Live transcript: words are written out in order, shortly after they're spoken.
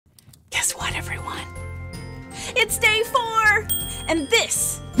Guess what, everyone? It's day 4, and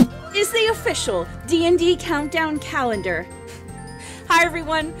this is the official D&D countdown calendar. Hi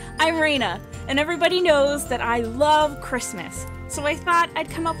everyone, I'm Rayna, and everybody knows that I love Christmas, so I thought I'd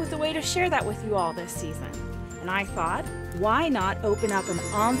come up with a way to share that with you all this season. And I thought, why not open up an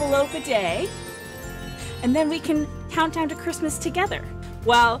envelope a day, and then we can count down to Christmas together.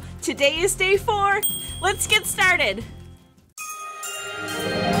 Well, today is day 4, let's get started.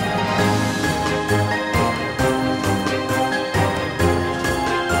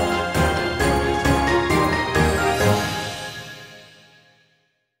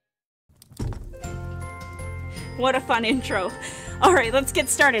 What a fun intro. All right, let's get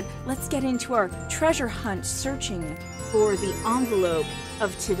started. Let's get into our treasure hunt searching for the envelope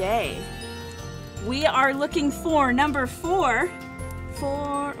of today. We are looking for number 4. Where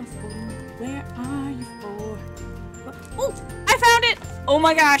are you, 4? Oh, I found it! Oh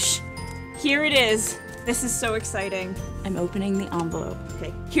my gosh, here it is. This is so exciting. I'm opening the envelope.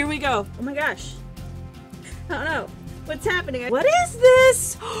 Okay, here we go. Oh my gosh. I don't know. What's happening? What is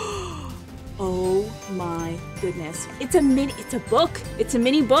this? Oh my goodness. It's a book. It's a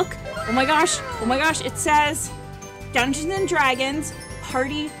mini book. Oh my gosh. Oh my gosh. It says Dungeons and Dragons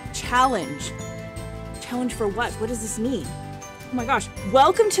Party Challenge. Challenge for what? What does this mean? Oh my gosh.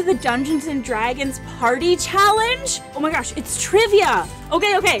 Welcome to the Dungeons and Dragons Party Challenge. Oh my gosh, it's trivia.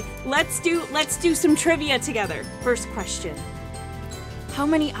 Okay. Let's do some trivia together. First question. How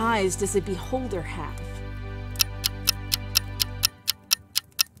many eyes does a beholder have?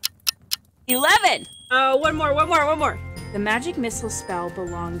 11! One more. The magic missile spell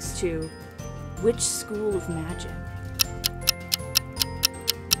belongs to which school of magic?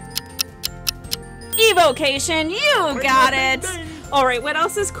 Evocation, you got it! Alright, what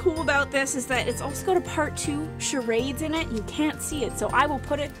else is cool about this is that it's also got a part 2 charades in it. You can't see it, so I will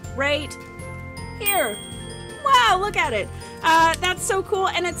put it right here. Wow, look at it. That's so cool,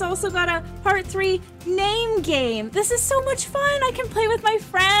 and it's also got a part 3 name game. This is so much fun. I can play with my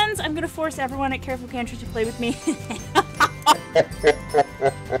friends. I'm gonna force everyone at Careful Cantrip to play with me.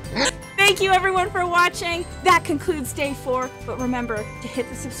 Thank you everyone for watching. That concludes day 4, but remember to hit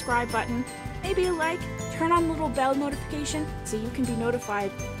the subscribe button, maybe a like, turn on the little bell notification so you can be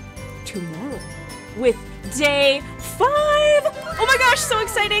notified tomorrow with day 5. Oh my gosh, so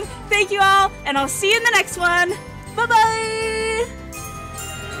exciting. Thank you all, and I'll see you in the next one. Bye-bye.